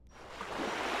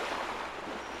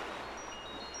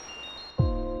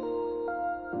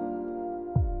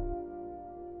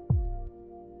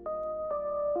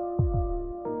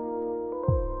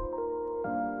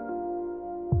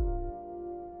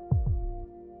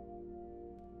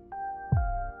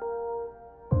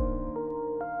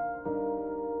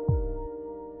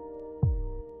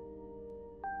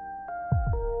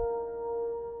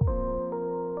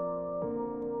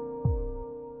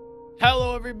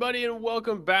everybody, and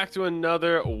welcome back to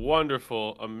another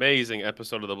wonderful, amazing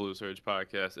episode of the Blue Surge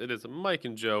Podcast. It is Mike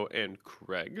and Joe and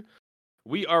Craig.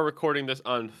 We are recording this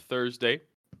on Thursday,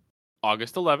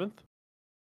 August 11th,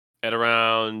 at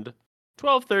around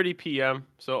 12:30 p.m.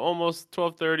 So almost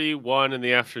 12:30, 1 in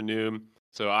the afternoon.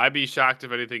 So I'd be shocked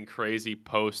if anything crazy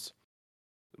posts,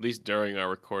 at least during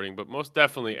our recording, but most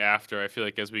definitely after. I feel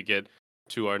like as we get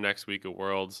to our next week of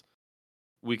Worlds,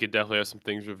 we could definitely have some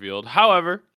things revealed.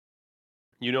 However,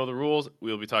 you know the rules.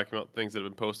 We'll be talking about things that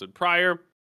have been posted prior.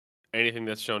 Anything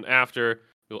that's shown after,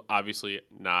 we'll obviously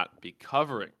not be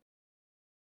covering.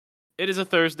 It is a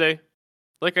Thursday.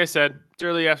 Like I said, it's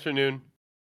early afternoon.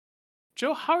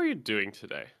 Joe, how are you doing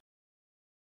today?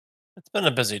 It's been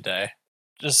a busy day.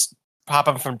 Just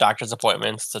hopping from doctor's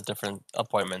appointments to different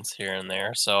appointments here and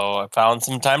there. So I found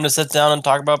some time to sit down and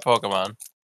talk about Pokemon.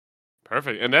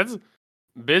 Perfect. And that's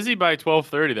busy by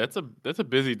 12:30. That's a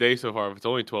busy day so far. If it's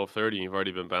only 12:30 and you've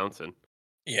already been bouncing.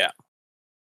 Yeah.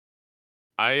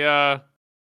 I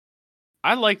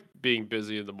like being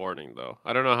busy in the morning though.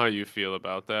 I don't know how you feel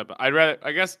about that, but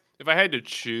I guess if I had to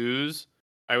choose,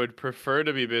 I would prefer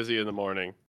to be busy in the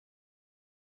morning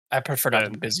I prefer not to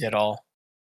be than busy at all.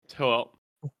 well,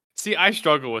 see, I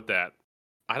struggle with that.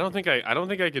 I don't think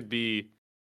I could be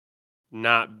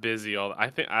not busy I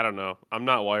don't know. I'm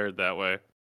not wired that way.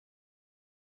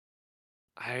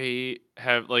 I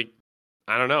have like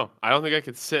I don't know. I don't think I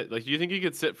could sit. Like, do you think you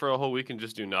could sit for a whole week and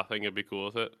just do nothing and be cool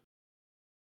with it?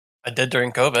 I did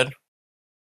during COVID.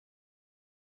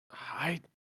 I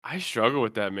I struggle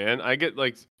with that, man. I get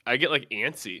like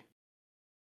antsy.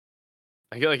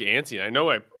 I get like antsy. I know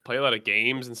I play a lot of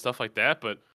games and stuff like that,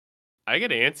 but I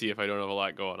get antsy if I don't have a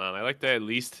lot going on. I like to at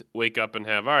least wake up and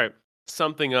have, all right,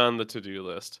 something on the to-do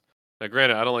list. Now,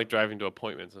 granted, I don't like driving to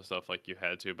appointments and stuff like you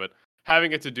had to, but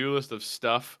having a to-do list of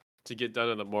stuff to get done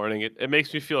in the morning, it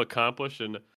makes me feel accomplished,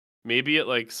 and maybe it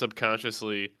like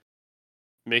subconsciously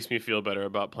makes me feel better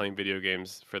about playing video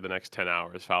games for the next 10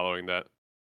 hours following that.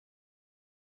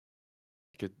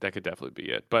 That could definitely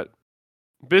be it. But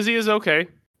busy is okay.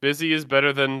 Busy is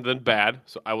better than bad,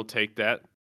 so I will take that.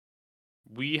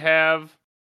 We have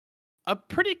a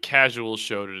pretty casual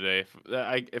show today.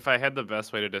 If I had the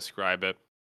best way to describe it,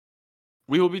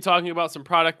 we will be talking about some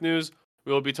product news.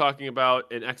 We will be talking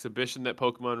about an exhibition that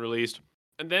Pokemon released,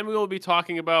 and then we will be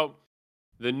talking about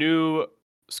the new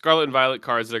Scarlet and Violet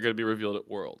cards that are going to be revealed at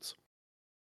Worlds.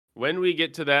 When we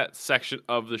get to that section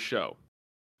of the show,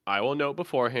 I will note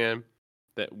beforehand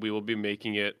that we will be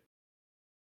making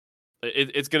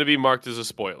it's going to be marked as a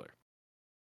spoiler.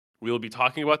 We will be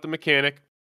talking about the mechanic.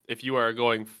 If you are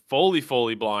going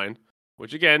fully blind,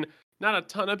 which again, not a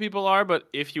ton of people are, but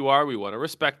if you are, we want to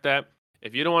respect that.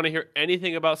 If you don't want to hear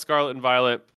anything about Scarlet and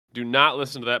Violet, do not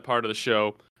listen to that part of the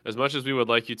show. As much as we would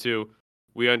like you to,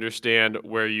 we understand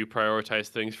where you prioritize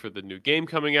things for the new game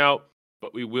coming out,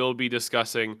 but we will be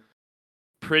discussing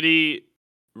pretty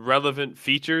relevant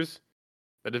features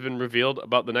that have been revealed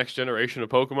about the next generation of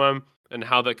Pokemon and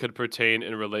how that could pertain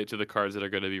and relate to the cards that are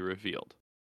going to be revealed.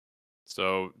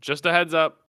 So, just a heads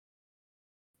up,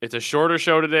 it's a shorter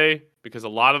show today because a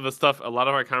lot of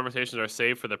our conversations are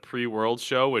saved for the pre-world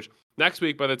show, which next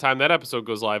week, by the time that episode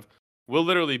goes live, we'll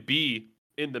literally be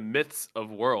in the midst of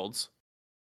Worlds.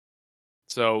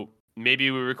 So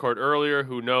maybe we record earlier.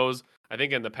 Who knows? I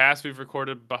think in the past we've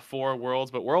recorded before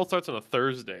Worlds, but Worlds starts on a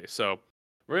Thursday. So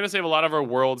we're going to save a lot of our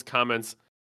Worlds comments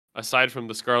aside from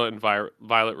the Scarlet and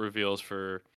Violet reveals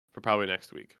for probably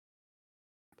next week.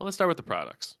 But let's start with the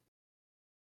products.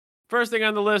 First thing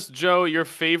on the list, Joe, your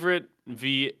favorite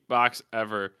V box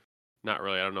ever. Not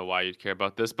really. I don't know why you'd care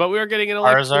about this, but we are getting an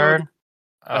Electrode, Charizard.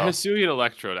 a Oh, Hisuian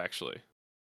Electrode, actually.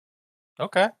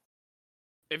 okay.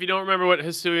 If you don't remember what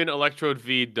Hisuian Electrode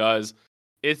V does,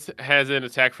 it has an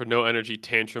attack for no energy,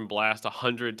 Tantrum Blast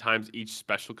 100 times each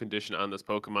special condition on this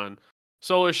Pokemon.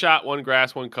 Solar Shot, 1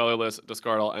 grass, 1 colorless,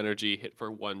 discard all energy, hit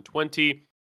for 120.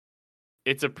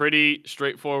 It's a pretty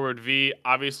straightforward V.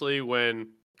 Obviously, when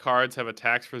cards have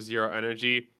attacks for 0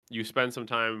 energy, you spend some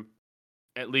time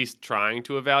at least trying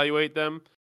to evaluate them.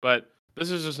 But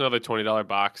this is just another $20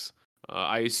 box.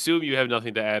 I assume you have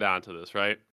nothing to add on to this,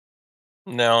 right?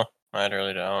 No, I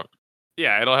really don't.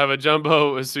 Yeah, it'll have a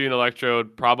Jumbo Hisuian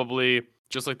Electrode, probably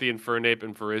just like the Infernape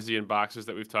and Virizion boxes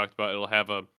that we've talked about. It'll have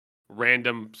a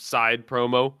random side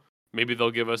promo. Maybe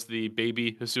they'll give us the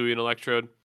baby Hisuian Electrode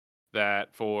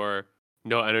that for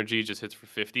no energy just hits for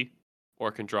 50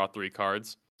 or can draw 3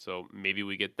 cards. So maybe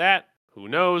we get that. Who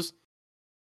knows?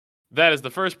 That is the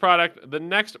first product. The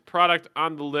next product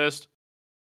on the list,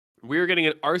 we're getting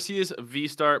an Arceus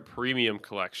V-Star Premium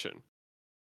Collection.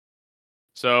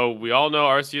 So we all know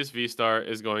Arceus V-Star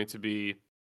is going to be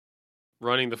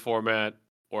running the format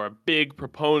or a big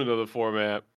proponent of the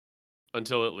format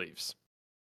until it leaves.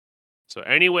 So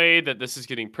any way that this is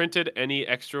getting printed, any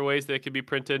extra ways that it can be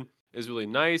printed is really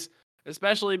nice,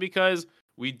 especially because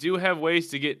we do have ways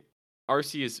to get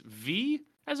Arceus V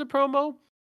as a promo.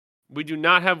 We do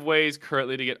not have ways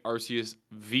currently to get Arceus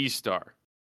V-Star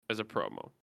as a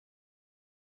promo.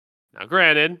 Now,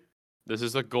 granted, this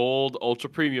is a gold ultra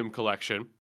premium collection.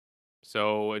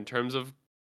 So in terms of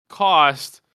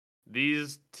cost,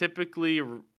 these typically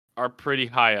are pretty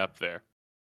high up there.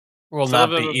 Will Some of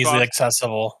not be them have easily cost-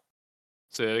 accessible.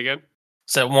 Say that again?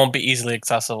 So it won't be easily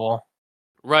accessible.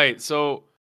 Right. So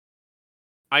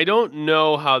I don't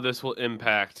know how this will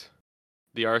impact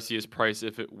the Arceus price,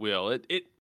 if it will.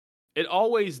 It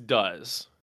always does.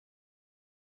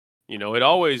 You know, it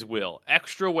always will.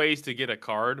 Extra ways to get a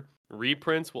card,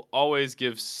 reprints will always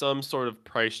give some sort of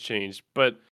price change,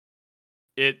 but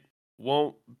it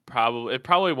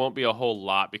probably won't be a whole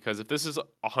lot, because if this is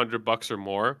 $100 or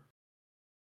more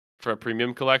for a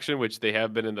premium collection, which they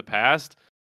have been in the past,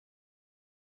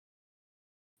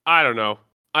 I don't know.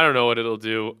 I don't know what it'll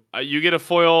do. You get a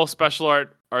foil special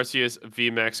art Arceus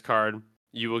VMAX card.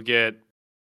 You will get,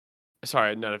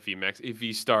 sorry, not a VMAX, a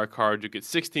V-Star card. You get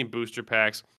 16 booster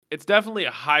packs. It's definitely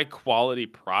a high quality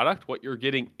product. What you're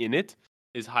getting in it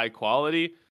is high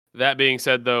quality. That being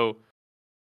said, though,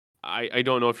 I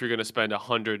don't know if you're going to spend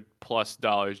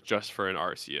 $100+ just for an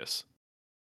Arceus.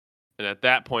 And at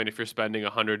that point, if you're spending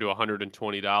 $100 to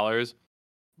 $120,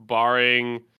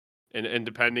 barring and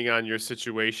depending on your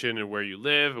situation and where you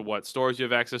live and what stores you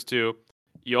have access to,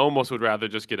 you almost would rather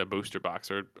just get a booster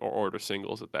box or order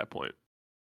singles at that point.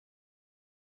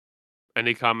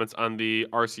 Any comments on the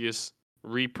Arceus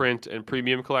reprint and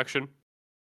premium collection?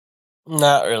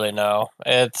 Not really, no.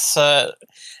 It's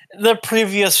the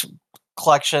previous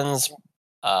collections,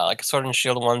 like Sword and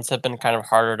Shield ones, have been kind of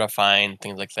harder to find,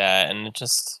 things like that, and it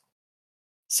just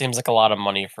seems like a lot of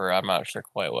money for I'm not sure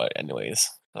quite what, anyways.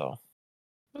 So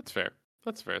That's fair.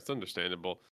 That's fair. It's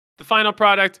understandable. The final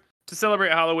product to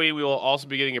celebrate Halloween, we will also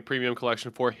be getting a premium collection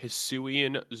for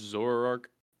Hisuian Zoroark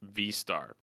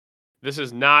V-Star. This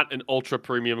is not an ultra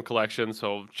premium collection,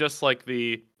 so just like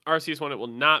the Arceus one, it will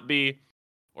not be,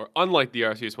 or unlike the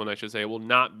Arceus one, I should say, it will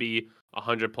not be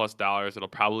 $100+. It'll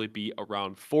probably be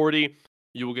around 40.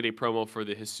 You will get a promo for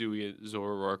the Hisuian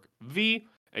Zoroark V,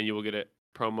 and you will get a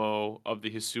promo of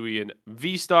the Hisuian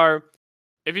V-Star.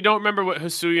 If you don't remember what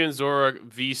Hisuian Zoroark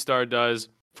V-Star does,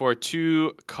 for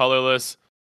 2 colorless,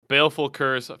 Baleful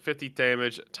Curse, 50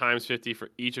 damage times 50 for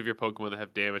each of your Pokemon that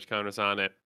have damage counters on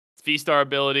it. V-Star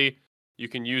ability, you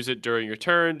can use it during your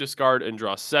turn, discard and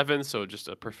draw 7, so just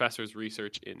a Professor's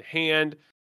Research in hand.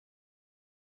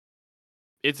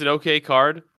 It's an okay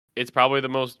card. It's probably the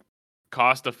most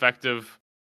cost-effective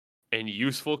and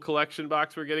useful collection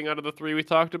box we're getting out of the 3 we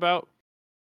talked about.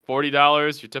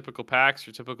 $40, your typical packs,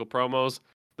 your typical promos.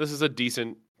 This is a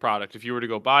decent product. If you were to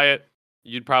go buy it,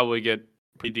 you'd probably get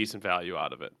pretty decent value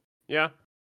out of it. Yeah?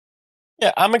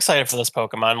 yeah, I'm excited for this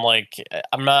Pokemon. Like,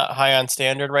 I'm not high on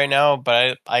standard right now,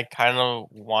 but I kind of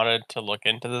wanted to look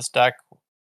into this deck,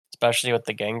 especially with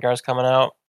the Gengars coming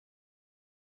out.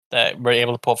 That we're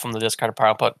able to pull from the discard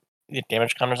pile, put the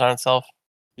damage counters on itself.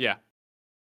 Yeah.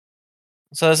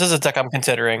 So this is a deck I'm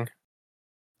considering.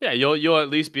 Yeah, you'll at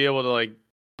least be able to, like,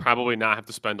 probably not have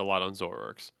to spend a lot on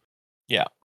Zoroarks. Yeah.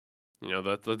 You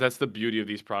know, that's the beauty of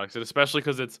these products. And especially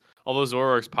because it's, although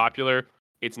Zoroark's popular,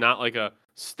 it's not like a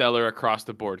stellar across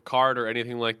the board card or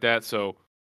anything like that. So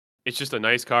it's just a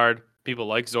nice card. People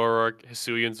like Zoroark.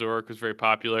 Hisuian Zoroark was very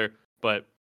popular, but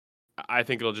I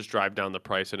think it'll just drive down the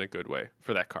price in a good way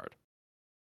for that card.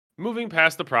 Moving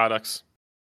past the products,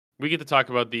 we get to talk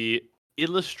about the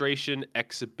illustration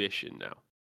exhibition now.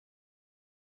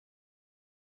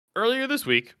 Earlier this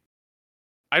week,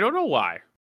 I don't know why.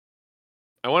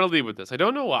 I want to lead with this. I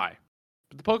don't know why,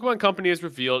 but the Pokemon Company has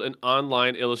revealed an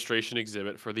online illustration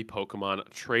exhibit for the Pokemon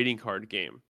trading card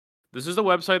game. This is a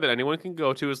website that anyone can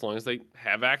go to as long as they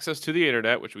have access to the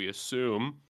internet, which we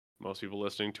assume most people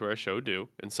listening to our show do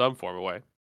in some form or way.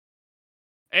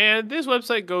 And this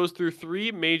website goes through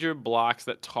 3 major blocks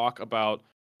that talk about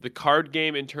the card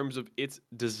game in terms of its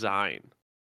design.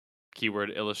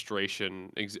 Keyword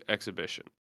illustration exhibition.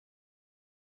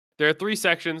 There are 3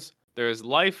 sections. There is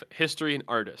life, history, and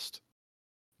artist.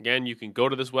 Again, you can go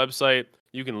to this website.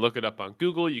 You can look it up on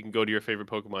Google. You can go to your favorite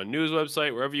Pokemon news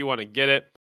website, wherever you want to get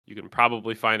it. You can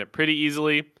probably find it pretty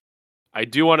easily. I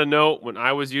do want to note, when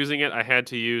I was using it, I had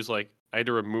to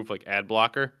remove ad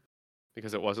blocker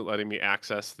because it wasn't letting me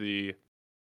access the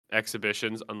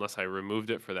exhibitions unless I removed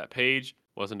it for that page.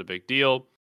 Wasn't a big deal.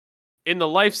 In the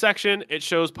life section, it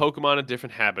shows Pokemon in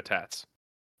different habitats.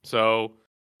 So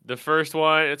the first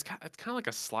one, it's kind of like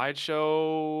a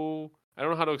slideshow. I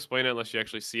don't know how to explain it unless you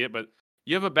actually see it, but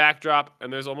you have a backdrop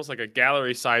and there's almost like a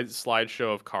gallery side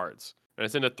slideshow of cards, and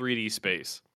it's in a 3D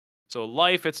space. So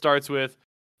life, it starts with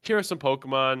here are some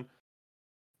Pokemon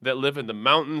that live in the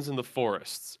mountains and the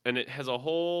forests, and it has a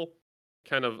whole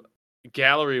kind of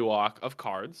gallery walk of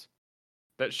cards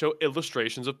that show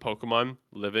illustrations of Pokemon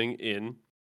living in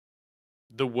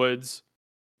the woods,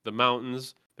 the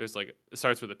mountains. There's like it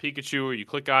starts with a Pikachu where you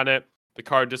click on it, the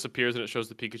card disappears and it shows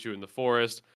the Pikachu in the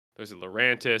forest. There's a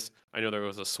Lurantis. I know there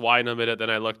was a Swinub that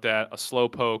I looked at, a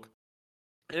Slowpoke.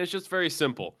 And it's just very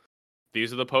simple.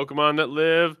 These are the Pokemon that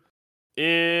live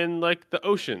in like the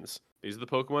oceans. These are the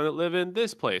Pokemon that live in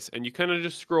this place. And you kind of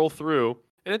just scroll through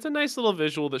and it's a nice little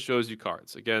visual that shows you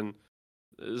cards. Again,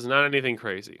 it's not anything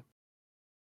crazy.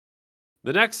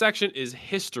 The next section is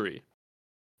history.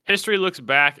 History looks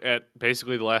back at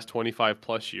basically the last 25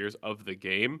 plus years of the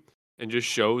game and just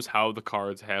shows how the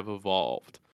cards have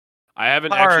evolved. I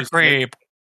haven't Power actually creep.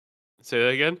 say that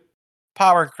again.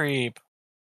 Power creep.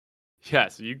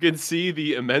 Yes, you can see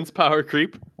the immense power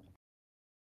creep.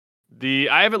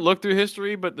 I haven't looked through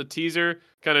history, but the teaser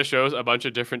kind of shows a bunch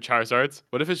of different Charizards.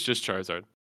 What if it's just Charizard?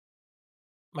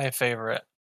 My favorite.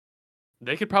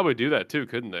 They could probably do that too,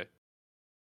 couldn't they?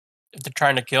 If they're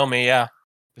trying to kill me, yeah.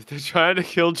 If they're trying to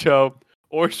kill Joe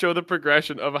or show the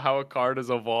progression of how a card has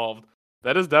evolved,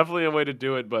 that is definitely a way to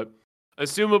do it. But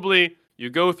assumably, you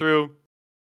go through,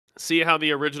 see how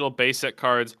the original base set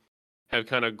cards have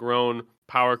kind of grown,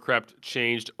 power crept,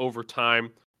 changed over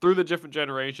time through the different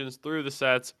generations, through the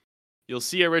sets. You'll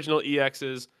see original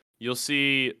EXs, you'll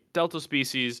see Delta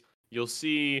Species, you'll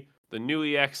see the new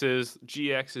EXs,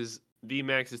 GXs,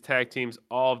 VMAXs, tag teams,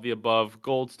 all of the above,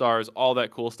 gold stars, all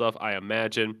that cool stuff, I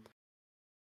imagine.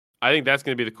 I think that's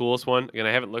going to be the coolest one. Again,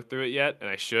 I haven't looked through it yet, and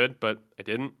I should, but I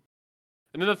didn't.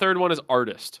 And then the third one is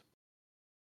Artist.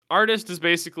 Artist is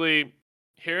basically,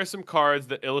 here are some cards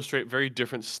that illustrate very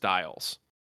different styles.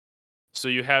 So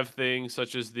you have things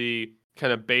such as the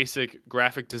kind of basic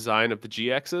graphic design of the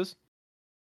GXs.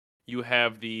 You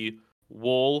have the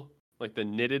wool, like the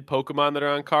knitted Pokemon that are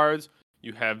on cards.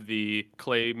 You have the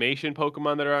claymation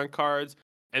Pokemon that are on cards.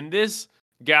 And this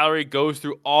gallery goes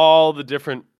through all the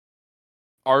different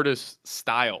artist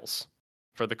styles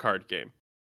for the card game.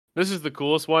 This is the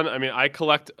coolest one. I mean, I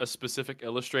collect a specific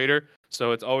illustrator,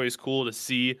 so it's always cool to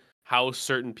see how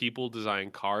certain people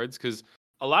design cards because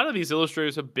a lot of these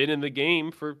illustrators have been in the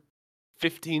game for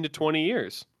 15 to 20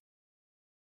 years.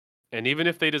 And even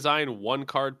if they design one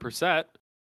card per set,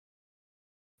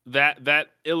 that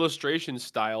illustration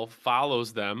style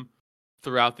follows them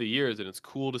throughout the years, and it's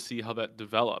cool to see how that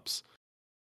develops.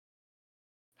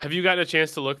 Have you gotten a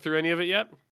chance to look through any of it yet?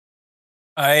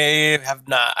 I have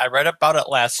not. I read about it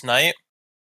last night,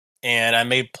 and I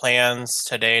made plans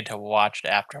today to watch it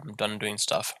after I'm done doing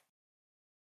stuff.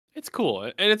 It's cool,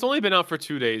 and it's only been out for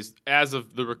 2 days as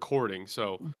of the recording.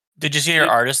 So, Did you see your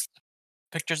artist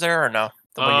pictures there or no?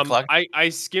 The one you collect? I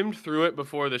skimmed through it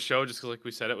before the show just because, like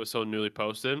we said, it was so newly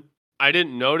posted. I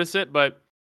didn't notice it, but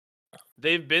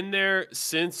they've been there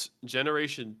since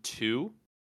Generation 2,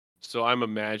 so I'm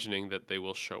imagining that they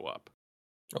will show up.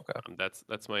 Okay.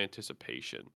 That's my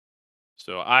anticipation.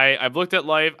 So I've looked at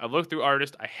life, I've looked through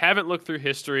artist, I haven't looked through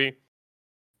history.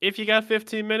 If you got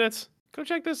 15 minutes, go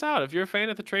check this out. If you're a fan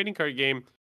of the trading card game,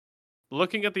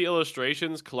 looking at the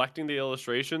illustrations, collecting the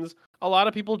illustrations, a lot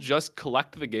of people just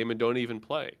collect the game and don't even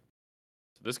play.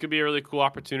 So this could be a really cool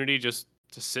opportunity just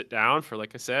to sit down for,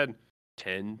 like I said,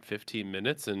 10, 15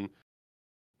 minutes and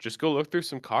just go look through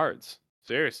some cards.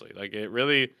 Seriously, like it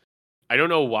really, I don't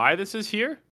know why this is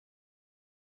here.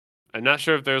 I'm not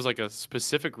sure if there's like a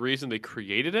specific reason they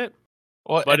created it,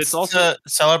 Well, but it's it's also to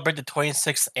celebrate the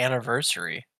 26th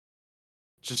anniversary.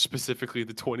 just specifically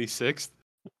the 26th.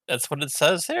 That's what it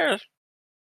says here.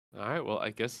 All right, well, I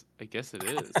guess it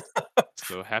is.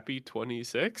 So happy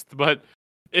 26th, but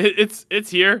it's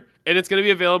here and it's going to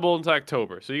be available until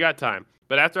October. So you got time.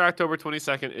 But after October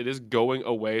 22nd, it is going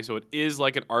away, so it is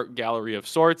like an art gallery of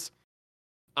sorts.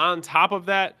 On top of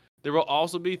that, there will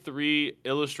also be 3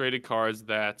 illustrated cards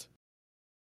that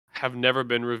have never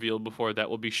been revealed before that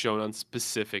will be shown on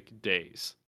specific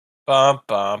days. Bum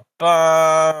bum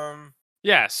bum.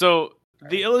 Yeah, so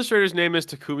the illustrator's name is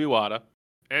Takumi Wada,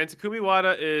 and Takumi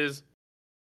Wada is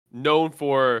known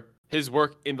for his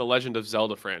work in the Legend of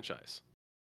Zelda franchise.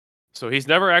 So he's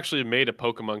never actually made a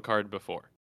Pokemon card before.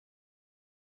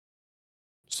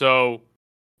 So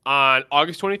on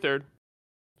August 23rd,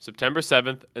 September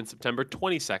 7th, and September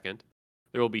 22nd,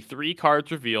 there will be 3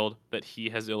 cards revealed that he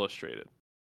has illustrated.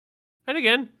 And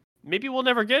again, maybe we'll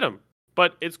never get them.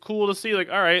 But it's cool to see, like,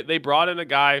 all right, they brought in a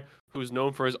guy who's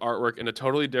known for his artwork in a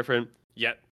totally different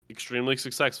yet extremely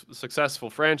successful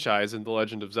franchise in The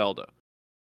Legend of Zelda.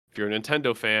 If you're a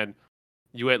Nintendo fan,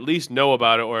 you at least know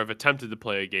about it or have attempted to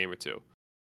play a game or two.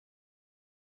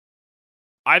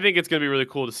 I think it's going to be really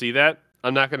cool to see that.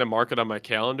 I'm not going to mark it on my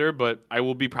calendar, but I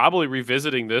will be probably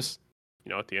revisiting this,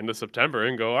 at the end of September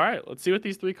and go, all right, let's see what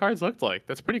these 3 cards looked like.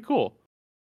 That's pretty cool.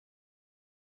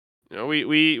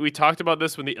 We talked about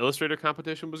this when the Illustrator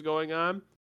competition was going on.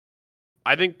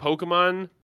 I think Pokemon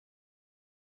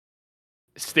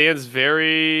stands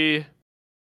very,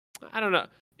 I don't know.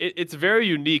 It's very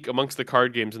unique amongst the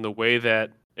card games in the way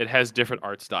that it has different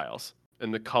art styles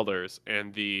and the colors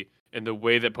and the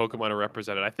way that Pokemon are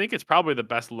represented. I think it's probably the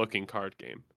best looking card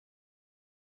game.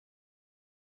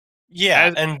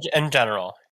 Yeah, and in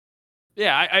general.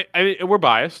 Yeah, I we're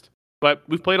biased, but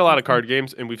we've played a lot of card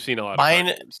games and we've seen a lot of card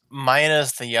games.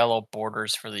 Minus the yellow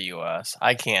borders for the US.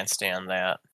 I can't stand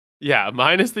that. Yeah,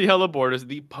 minus the yellow borders,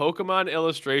 the Pokemon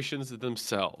illustrations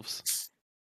themselves.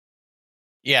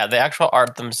 Yeah, the actual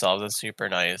art themselves is super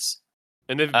nice.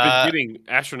 And they've been getting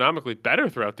astronomically better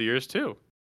throughout the years too.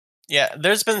 Yeah,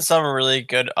 there's been some really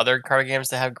good other card games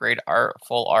that have great art,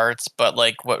 full arts, but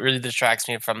like what really distracts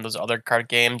me from those other card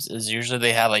games is usually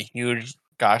they have a huge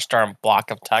gosh darn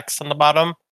block of text on the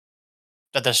bottom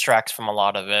that distracts from a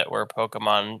lot of it, where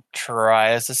Pokemon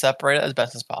tries to separate it as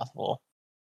best as possible.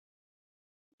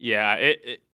 Yeah,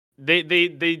 they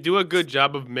do a good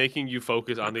job of making you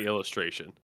focus on the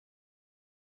illustration.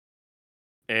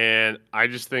 And I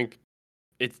just think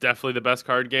it's definitely the best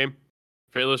card game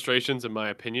for illustrations, in my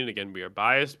opinion. Again, we are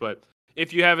biased, but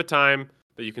if you have a time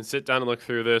that you can sit down and look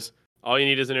through this, all you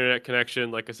need is an internet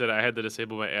connection. Like I said, I had to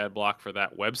disable my ad block for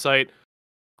that website.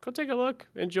 Go take a look,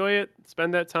 enjoy it,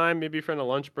 spend that time, maybe if you're on a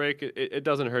lunch break. It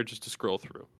doesn't hurt just to scroll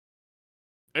through.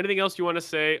 Anything else you want to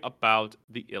say about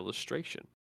the illustration?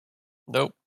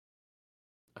 Nope.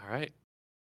 All right.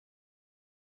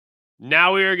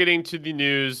 Now we are getting to the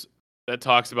news that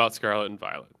talks about Scarlet and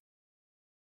Violet.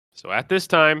 So at this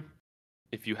time,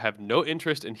 if you have no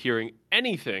interest in hearing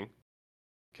anything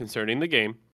concerning the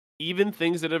game, even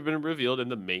things that have been revealed in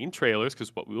the main trailers,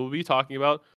 because what we will be talking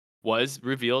about was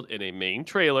revealed in a main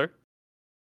trailer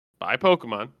by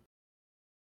Pokemon,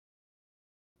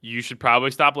 you should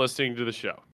probably stop listening to the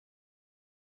show.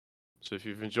 So if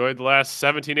you've enjoyed the last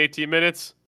 17, 18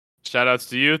 minutes, shout outs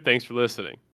to you. Thanks for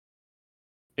listening.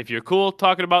 If you're cool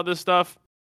talking about this stuff,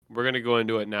 we're going to go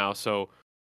into it now. So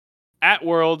at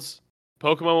Worlds,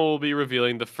 Pokemon will be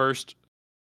revealing the first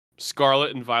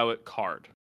Scarlet and Violet card.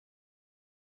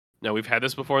 Now, we've had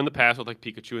this before in the past with like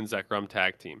Pikachu and Zekrom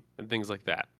tag team and things like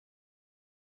that.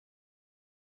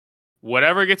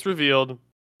 Whatever gets revealed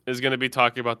is going to be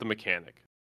talking about the mechanic.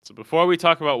 So before we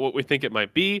talk about what we think it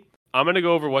might be, I'm going to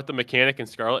go over what the mechanic in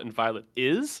Scarlet and Violet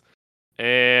is.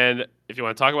 And if you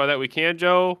want to talk about that, we can,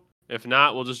 Joe. If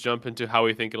not, we'll just jump into how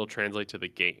we think it'll translate to the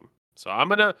game. So I'm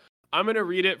gonna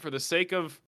read it for the sake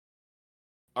of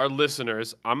our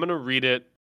listeners. I'm gonna read it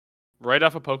right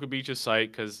off of PokeBeach's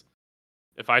site, because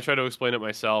if I try to explain it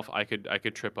myself, I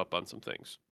could trip up on some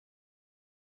things.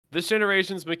 This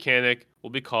generation's mechanic will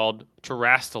be called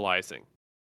terastallizing.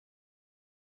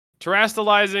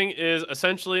 Terastallizing is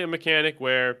essentially a mechanic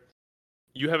where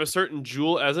you have a certain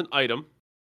jewel as an item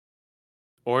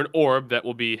or an orb that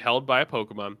will be held by a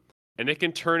Pokemon, and it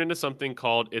can turn into something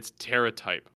called its Terra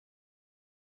type.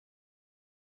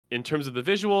 In terms of the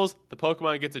visuals, the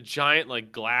Pokemon gets a giant,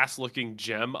 like, glass-looking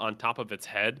gem on top of its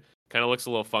head. Kind of looks a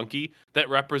little funky. That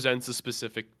represents a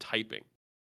specific typing.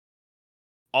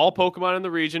 All Pokemon in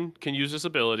the region can use this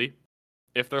ability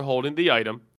if they're holding the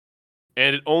item,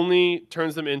 and it only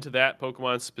turns them into that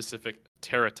Pokemon's specific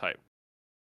Terra type.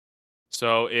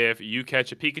 So if you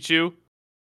catch a Pikachu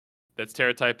that's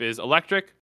Terra type is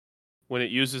electric, when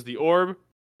it uses the orb,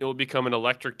 it will become an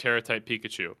electric Terra type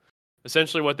Pikachu.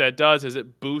 Essentially what that does is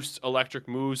it boosts electric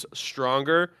moves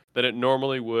stronger than it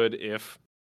normally would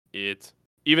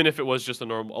even if it was just a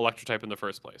normal electric type in the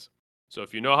first place. So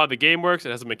if you know how the game works,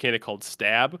 it has a mechanic called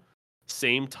stab,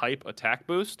 same type attack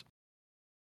boost.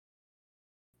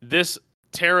 This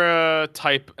Terra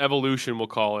type evolution, we'll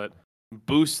call it,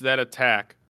 boosts that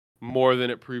attack more than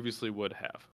it previously would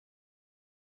have.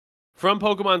 From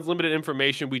Pokemon's limited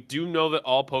information, we do know that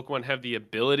all Pokemon have the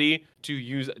ability to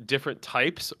use different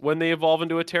types when they evolve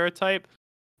into a Terra type.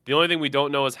 The only thing we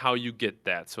don't know is how you get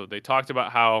that. So they talked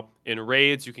about how in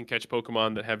raids you can catch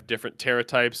Pokemon that have different Terra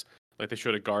types, like they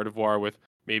showed a Gardevoir with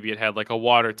maybe it had like a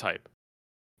water type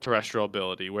terrestrial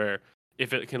ability, where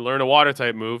if it can learn a water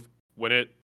type move, when it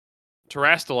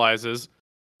terastallizes,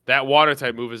 that water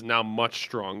type move is now much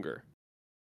stronger.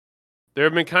 There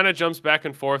have been kind of jumps back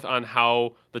and forth on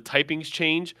how the typings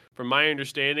change. From my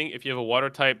understanding, if you have a water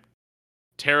type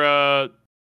Terra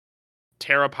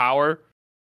Power,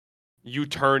 you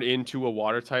turn into a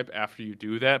water type after you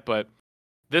do that. But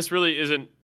this really isn't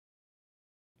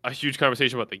a huge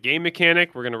conversation about the game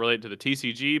mechanic. We're going to relate to the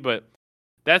TCG, but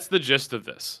that's the gist of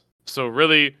this. So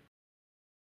really,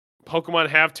 Pokemon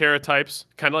have Terra types,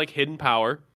 kind of like hidden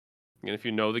power. And if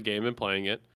you know the game and playing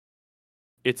it,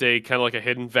 it's a kind of like a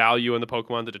hidden value in the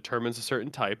Pokemon that determines a certain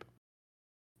type.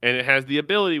 And it has the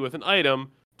ability with an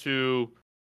item to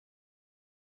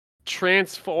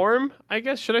transform, I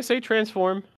guess. Should I say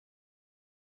transform?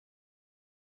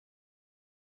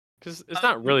 Because it's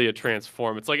not really a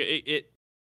transform. It's like it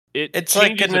It's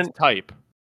like changes its type.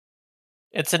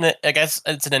 I guess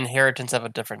it's an inheritance of a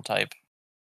different type.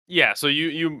 Yeah, so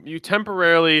you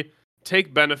temporarily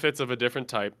take benefits of a different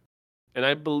type, and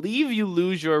I believe you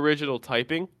lose your original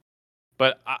typing,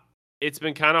 but it's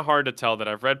been kind of hard to tell. That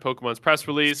I've read Pokemon's press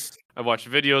release, I've watched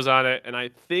videos on it, and I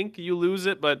think you lose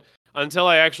it, but until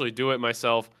I actually do it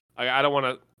myself, I don't want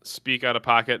to speak out of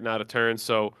pocket and out of turn.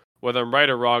 So whether I'm right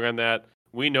or wrong on that,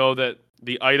 we know that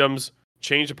the items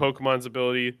change the Pokemon's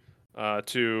ability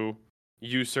to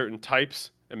use certain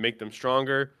types and make them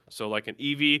stronger. So like an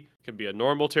Eevee can be a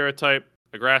normal Terra type,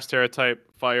 a grass Terra type,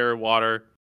 fire, water,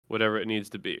 whatever it needs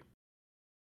to be.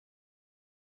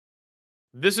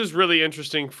 This is really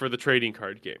interesting for the trading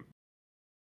card game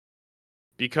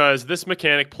because this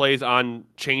mechanic plays on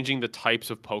changing the types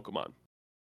of Pokemon.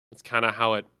 It's kind of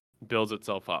how it builds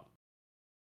itself up.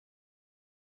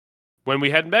 When we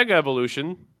had Mega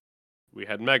Evolution, we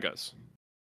had Megas.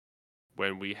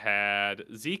 When we had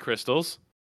Z Crystals,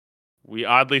 we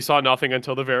oddly saw nothing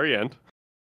until the very end,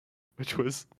 which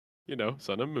was,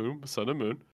 Sun and Moon.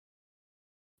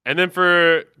 And then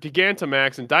for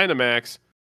Gigantamax and Dynamax,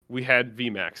 we had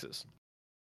VMAXs.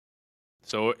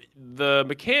 So the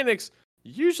mechanics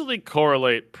usually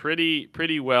correlate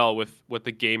pretty well with what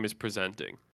the game is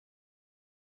presenting.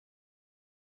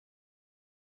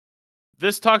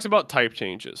 This talks about type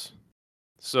changes.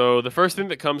 So the first thing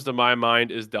that comes to my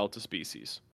mind is Delta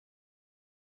Species.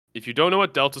 If you don't know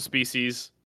what Delta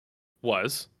Species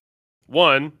was,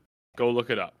 one, go look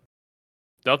it up.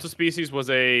 Delta Species was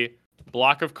a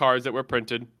block of cards that were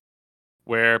printed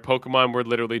where Pokemon were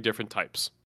literally different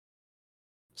types.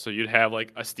 So you'd have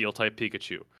like a Steel type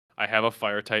Pikachu. I have a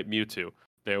Fire type Mewtwo.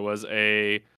 There was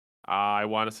I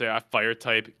want to say a Fire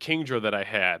type Kingdra that I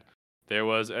had. There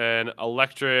was an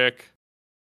electric.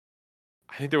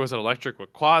 I think there was an electric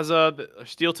Rayquaza, a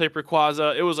Steel type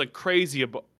Rayquaza. It was like crazy,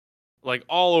 like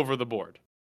all over the board.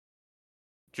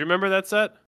 Do you remember that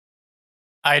set?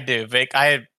 I do. Vic,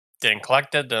 I didn't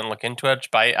collect it, didn't look into it,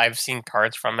 but I've seen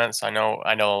cards from it, so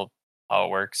I know how it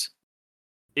works.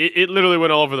 It literally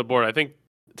went all over the board. I think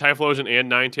Typhlosion and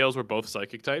Ninetales were both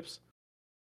Psychic types.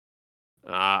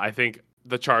 I think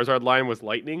the Charizard line was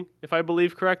Lightning, if I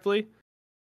believe correctly.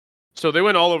 So they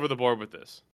went all over the board with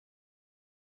this.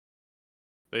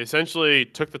 They essentially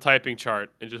took the typing chart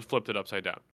and just flipped it upside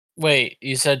down. Wait,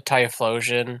 you said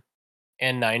Typhlosion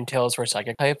and Ninetales were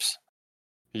Psychic types?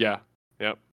 Yeah.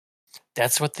 Yep.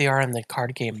 That's what they are in the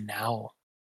card game now.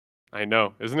 I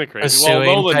know. Isn't it crazy? Pursuing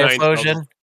Typhlosion.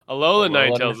 Alola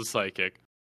Ninetales is Psychic.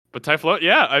 But Typhlosion,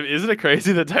 yeah, isn't it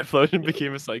crazy that Typhlosion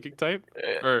became a Psychic type?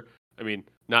 Or, I mean,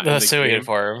 not the in the Hisuian game.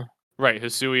 form. Right,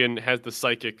 Hisuian has the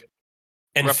Psychic.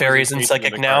 And Fairies and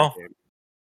Psychic now?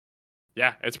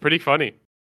 Yeah, it's pretty funny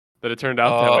that it turned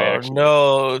out that way, actually.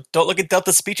 No, don't look at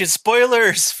Delta Species.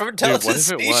 Spoilers from Delta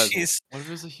Species. What if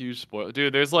it was a huge spoiler?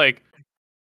 Dude, there's like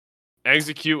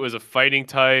Execute was a fighting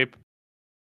type.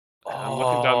 I'm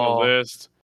looking down the list.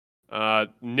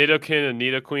 Nidoking and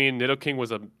Nidoqueen. Nidoking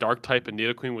was a dark type and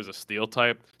Nidoqueen was a steel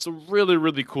type. Some really,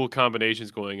 really cool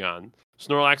combinations going on.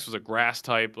 Snorlax was a grass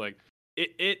type. Like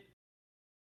it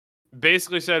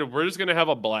basically said we're just gonna have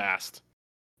a blast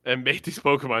and make these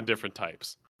Pokemon different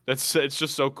types. It's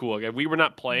just so cool. Again, we were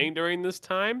not playing during this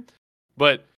time,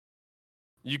 but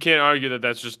you can't argue that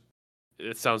that's just.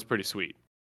 It sounds pretty sweet.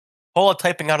 Pull a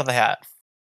typing out of the hat.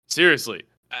 Seriously,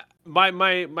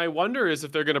 my wonder is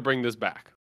if they're gonna bring this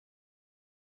back.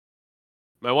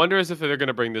 My wonder is if they're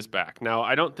gonna bring this back. Now,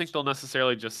 I don't think they'll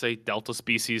necessarily just say Delta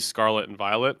Species Scarlet and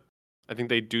Violet. I think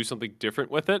they do something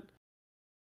different with it.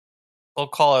 They'll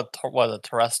call it a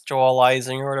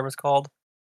terrestrializing or whatever it's called.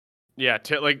 Yeah,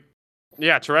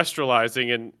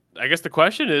 terrestrializing, and I guess the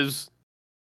question is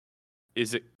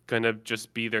it gonna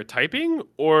just be their typing,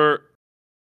 or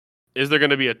is there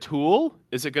gonna be a tool?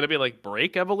 Is it gonna be like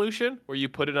Break Evolution, where you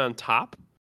put it on top?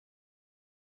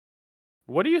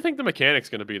 What do you think the mechanic's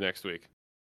gonna be next week?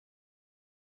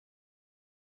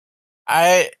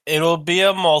 It'll be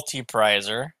a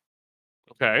multi-prizer.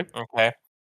 Okay. Okay.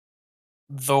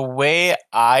 The way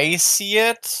I see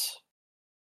it,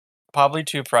 probably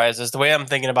 2 prizes. The way I'm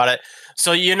thinking about it,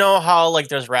 so you know how like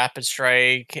there's rapid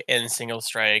strike and single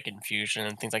strike and fusion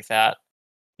and things like that.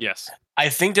 Yes. I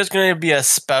think there's going to be a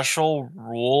special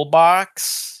rule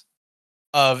box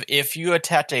of if you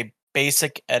attach a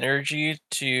basic energy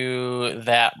to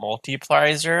that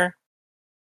multiplier.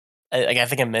 I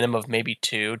think a minimum of maybe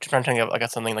 2. I'm trying to think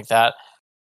of something like that.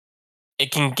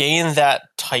 It can gain that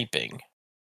typing,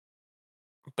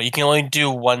 but you can only do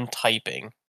 1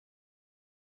 typing.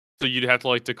 So you'd have to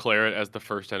like declare it as the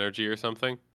first energy or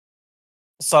something.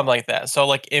 Something like that. So,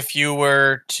 like, if you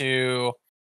were to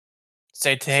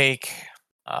say take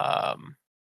um,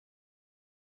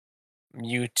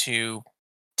 Mewtwo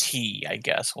T, I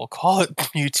guess we'll call it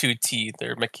Mewtwo T,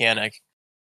 their mechanic,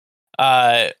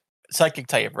 uh, psychic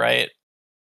type, right?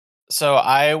 So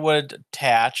I would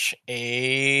attach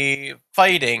a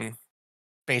fighting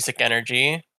basic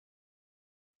energy.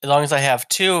 As long as I have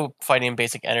 2 fighting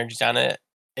basic energies on it,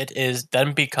 it is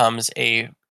then becomes a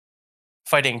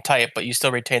fighting type, but you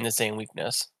still retain the same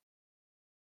weakness.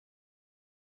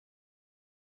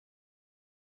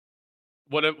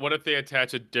 What if they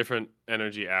attach a different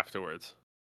energy afterwards?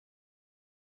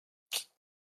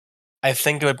 I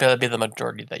think it would probably be the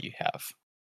majority that you have.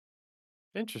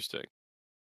 Interesting.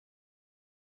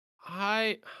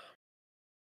 I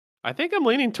I think I'm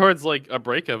leaning towards like a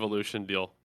break evolution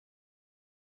deal.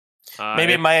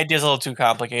 Maybe It my idea is a little too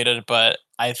complicated, but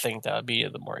I think that would be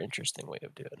the more interesting way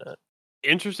of doing it.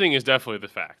 interesting is definitely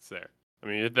the facts there. I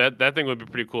mean, that thing would be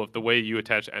pretty cool if the way you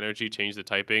attach energy changed the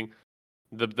typing,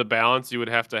 the balance you would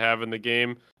have to have in the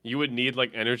game. You would need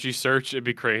like energy search. It'd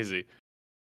be crazy.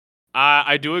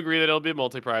 I do agree that it'll be a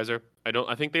multi-prizer. I don't.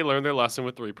 I think they learned their lesson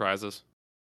with 3 prizes.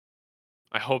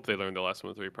 I hope they learned their lesson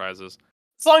with 3 prizes.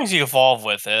 As long as you evolve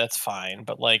with it, that's fine.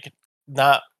 But like,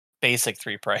 not basic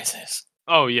 3 prices.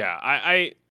 Oh yeah,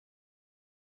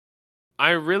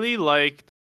 I really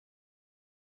liked.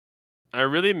 I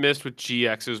really missed with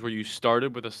GXs where you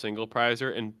started with a single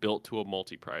prizer and built to a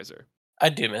multi-prizer. I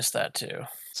do miss that too.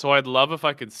 So I'd love if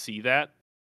I could see that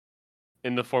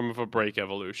in the form of a break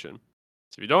evolution.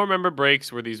 So if you don't remember, breaks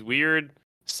were these weird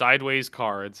sideways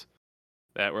cards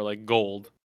that were like gold,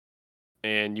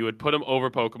 and you would put them over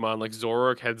Pokemon. Like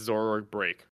Zoroark had Zoroark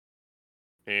break,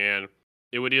 and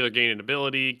it would either gain an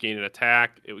ability, gain an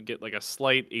attack. It would get like a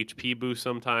slight HP boost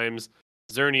sometimes.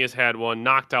 Xerneas had one.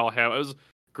 Noctowl had it was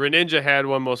Greninja had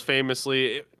one most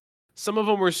famously. Some of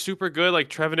them were super good, like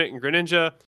Trevenant and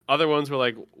Greninja. Other ones were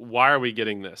like, why are we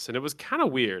getting this? And it was kind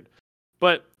of weird.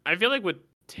 But I feel like with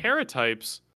Terra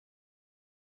types,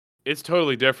 it's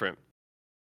totally different.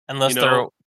 You Unless know, they're,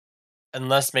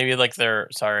 unless maybe like they're.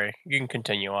 Sorry, you can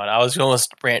continue on. I was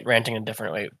almost ranting a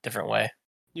different way. Different way.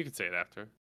 you could say it after.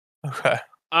 Okay.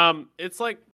 It's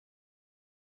like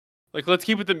let's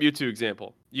keep with the Mewtwo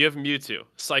example. You have Mewtwo,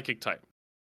 psychic type.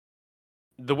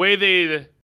 The way they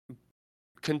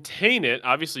contain it,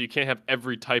 obviously you can't have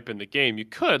every type in the game. You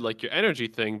could, like your energy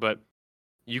thing, but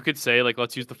you could say, like,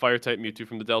 let's use the fire type Mewtwo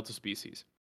from the Delta species.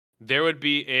 There would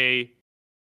be a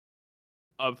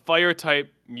fire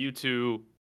type Mewtwo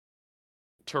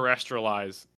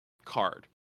terrestrialized card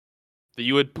that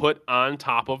you would put on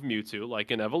top of Mewtwo, like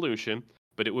an evolution,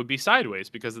 but it would be sideways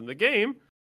because in the game,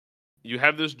 you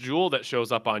have this jewel that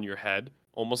shows up on your head,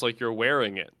 almost like you're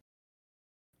wearing it.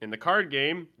 In the card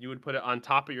game, you would put it on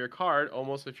top of your card,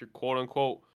 almost if you're quote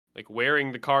unquote like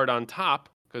wearing the card on top,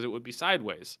 because it would be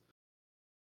sideways.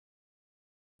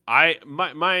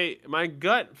 My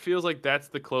gut feels like that's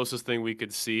the closest thing we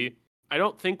could see. I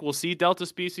don't think we'll see Delta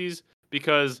species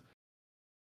because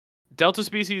Delta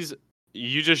species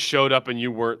you just showed up and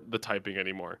you weren't the typing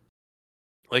anymore.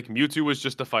 Like Mewtwo was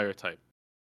just a fire type,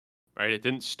 right? It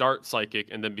didn't start psychic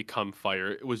and then become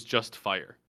fire. It was just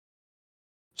fire.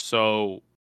 So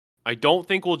I don't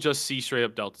think we'll just see straight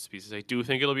up Delta species. I do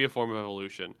think it'll be a form of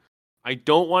evolution. I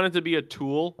don't want it to be a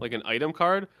tool like an item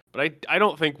card, but I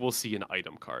don't think we'll see an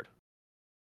item card.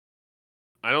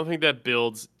 I don't think that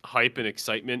builds hype and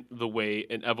excitement the way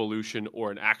an evolution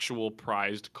or an actual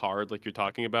prized card like you're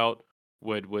talking about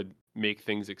would make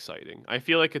things exciting. I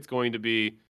feel like it's going to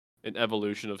be an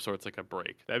evolution of sorts like a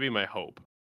break. That'd be my hope.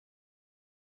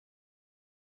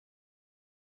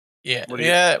 Yeah. What do you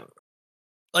Yeah.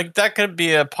 Like that could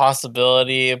be a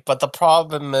possibility, but the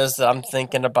problem is that I'm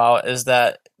thinking about is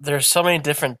that there's so many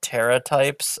different Terra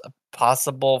types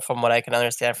possible from what I can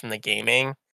understand from the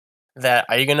gaming. That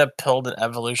are you gonna build an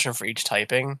evolution for each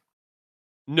typing?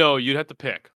 No, you'd have to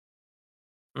pick.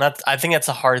 And that's I think that's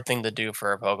a hard thing to do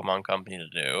for a Pokemon company to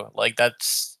do. Like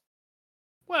that's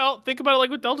Well, think about it like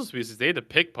with Delta Species. They had to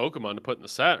pick Pokemon to put in the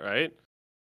set, right?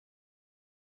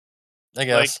 I Like,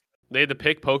 guess. they had to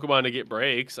pick Pokemon to get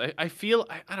breaks. I feel,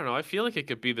 I don't know, I feel like it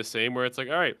could be the same where it's like,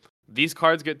 all right, these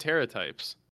cards get Terra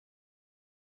types.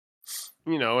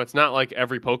 It's not like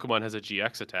every Pokemon has a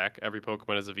GX attack, every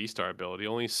Pokemon has a V Star ability.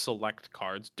 Only select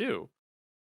cards do.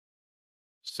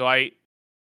 So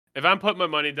if I'm putting my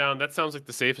money down, that sounds like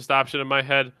the safest option in my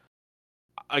head.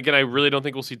 Again, I really don't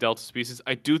think we'll see Delta Species.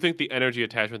 I do think the energy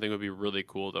attachment thing would be really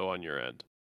cool though on your end.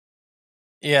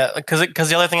 Yeah, because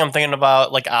the other thing I'm thinking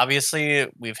about, like, obviously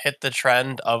we've hit the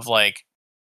trend of like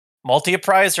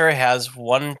multi-prizer has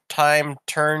one-time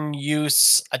turn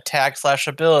use attack slash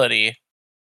ability.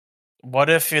 What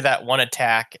if that one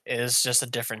attack is just a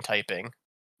different typing,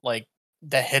 like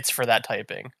that hits for that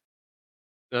typing?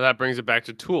 Now that brings it back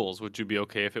to tools. Would you be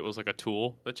okay if it was like a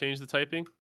tool that changed the typing?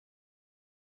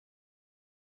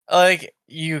 Like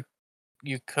you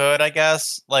could, I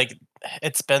guess. Like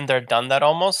it's been there, done that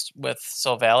almost with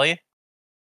Silvally,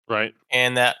 Right.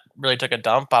 and that really took a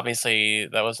dump. Obviously,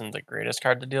 that wasn't the greatest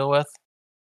card to deal with.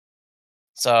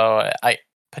 So I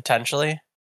potentially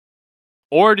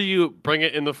Or do you bring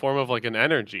it in the form of like an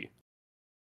energy?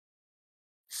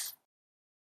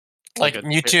 Like like a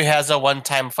Mewtwo has a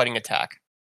one-time fighting attack.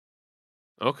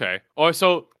 okay. Or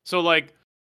so like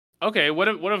okay, what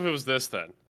if it was this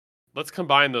then? Let's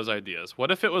combine those ideas.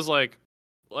 What if it was like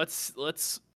let's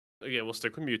again, we'll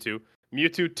stick with Mewtwo.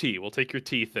 Mewtwo T. We'll take your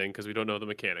T thing because we don't know the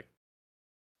mechanic.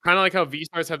 Kind of like how V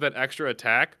stars have that extra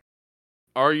attack.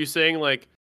 Are you saying like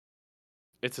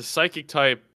it's a psychic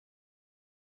type,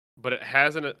 but it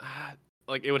has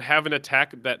like it would have an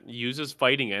attack that uses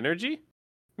fighting energy?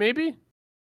 Maybe.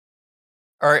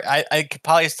 Or I could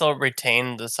probably still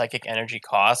retain the psychic energy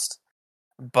cost,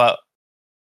 but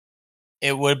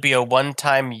it would be a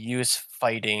one-time use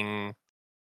fighting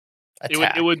It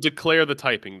attack. would declare the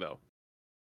typing though.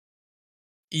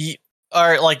 Ye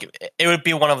or, like, it would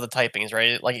be one of the typings,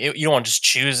 right? Like, you don't just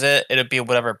choose it, it'd be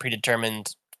whatever predetermined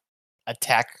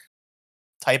attack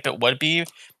type it would be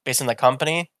based on the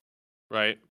company.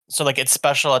 Right. So, like, its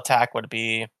special attack would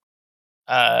be,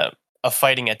 uh, a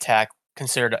fighting attack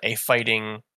considered a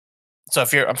fighting so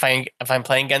if I'm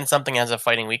playing against something that has a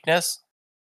fighting weakness,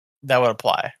 that would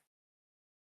apply.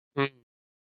 Hmm.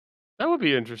 That would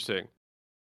be interesting.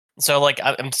 So, like,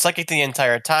 I'm psychic the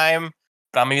entire time,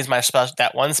 but I'm gonna use my special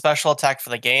that one special attack for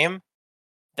the game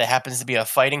that happens to be a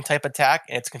fighting type attack,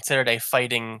 and it's considered a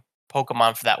fighting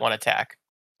Pokemon for that one attack.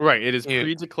 Right. It is You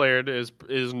pre-declared. Is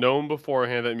known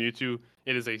beforehand that Mewtwo.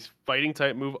 It is a fighting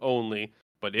type move only.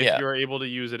 But if yeah, you're able to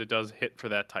use it, it does hit for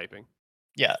that typing.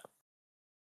 yeah.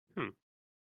 Hmm.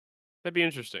 That'd be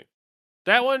interesting.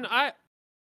 That one, I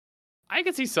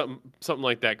could see something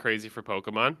like that crazy for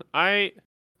Pokemon. I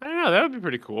don't know. That would be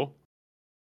pretty cool.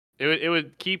 It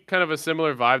would keep kind of a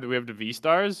similar vibe that we have to V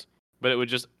Stars, but it would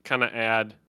just kind of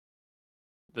add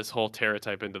this whole Terra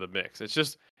type into the mix.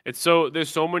 It's so there's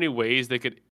so many ways they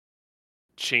could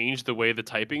change the way the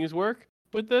typings work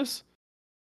with this.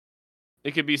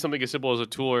 It could be something as simple as a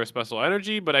tool or a special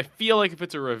energy, but I feel like if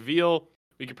it's a reveal,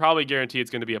 we could probably guarantee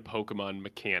it's going to be a Pokemon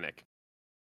mechanic.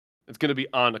 It's going to be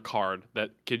on a card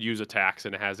that could use attacks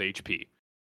and it has HP.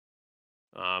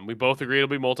 We both agree it'll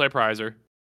be multi-prizer.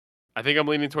 I think I'm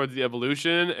leaning towards the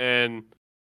evolution, and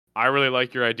I really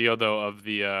like your idea though of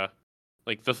the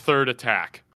like the third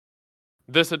attack.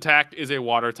 This attack is a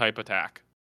water type attack.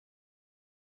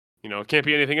 It can't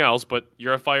be anything else, but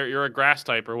you're a grass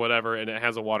type or whatever, and it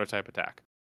has a water type attack.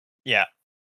 Yeah.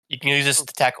 You can use this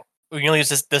attack you can only use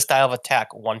this style of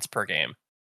attack once per game.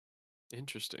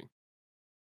 Interesting.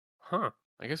 Huh.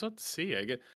 I guess we'll have to see. I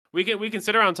get we can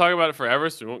sit around and talk about it forever,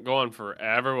 so we won't go on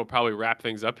forever. We'll probably wrap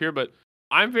things up here, but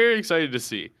I'm very excited to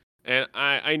see. And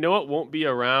I know it won't be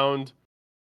around.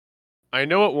 I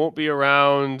know it won't be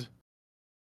around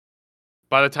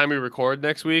by the time we record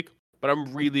next week, but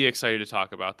I'm really excited to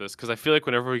talk about this because I feel like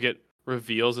whenever we get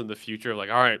reveals in the future, like,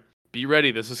 all right, be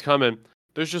ready, this is coming.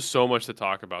 There's just so much to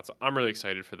talk about. So I'm really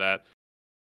excited for that.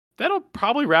 That'll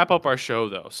probably wrap up our show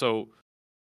though. So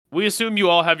we assume you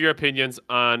all have your opinions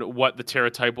on what the Terra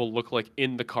type will look like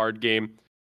in the card game.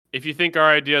 If you think our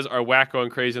ideas are wacko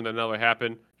and crazy and they'll never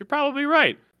happen, you're probably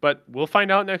right. But we'll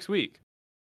find out next week.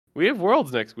 We have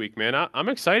Worlds next week, man. I'm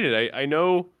excited. I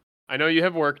know you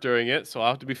have work during it, so I'll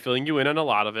have to be filling you in on a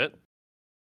lot of it.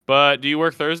 But do you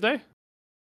work Thursday?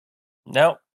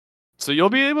 No. So you'll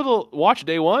be able to watch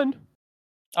day one.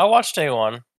 I'll watch day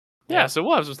one. Yeah, Yeah. so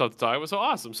we'll have some stuff to talk about. So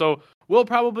awesome. So we'll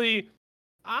probably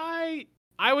I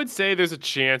I would say there's a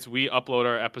chance we upload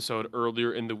our episode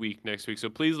earlier in the week next week. So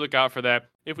please look out for that.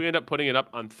 If we end up putting it up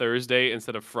on Thursday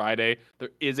instead of Friday, there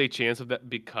is a chance of that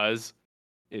because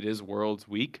It is Worlds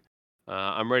Week.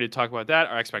 I'm ready to talk about that,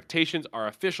 our expectations, our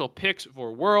official picks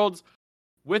for Worlds.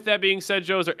 With that being said,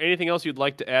 Joe, is there anything else you'd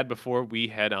like to add before we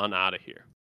head on out of here?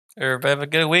 Everybody have a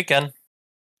good weekend.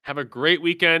 Have a great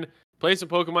weekend. Play some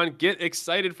Pokemon. Get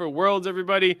excited for Worlds,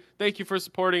 everybody. Thank you for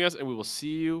supporting us, and we will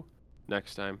see you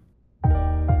next time.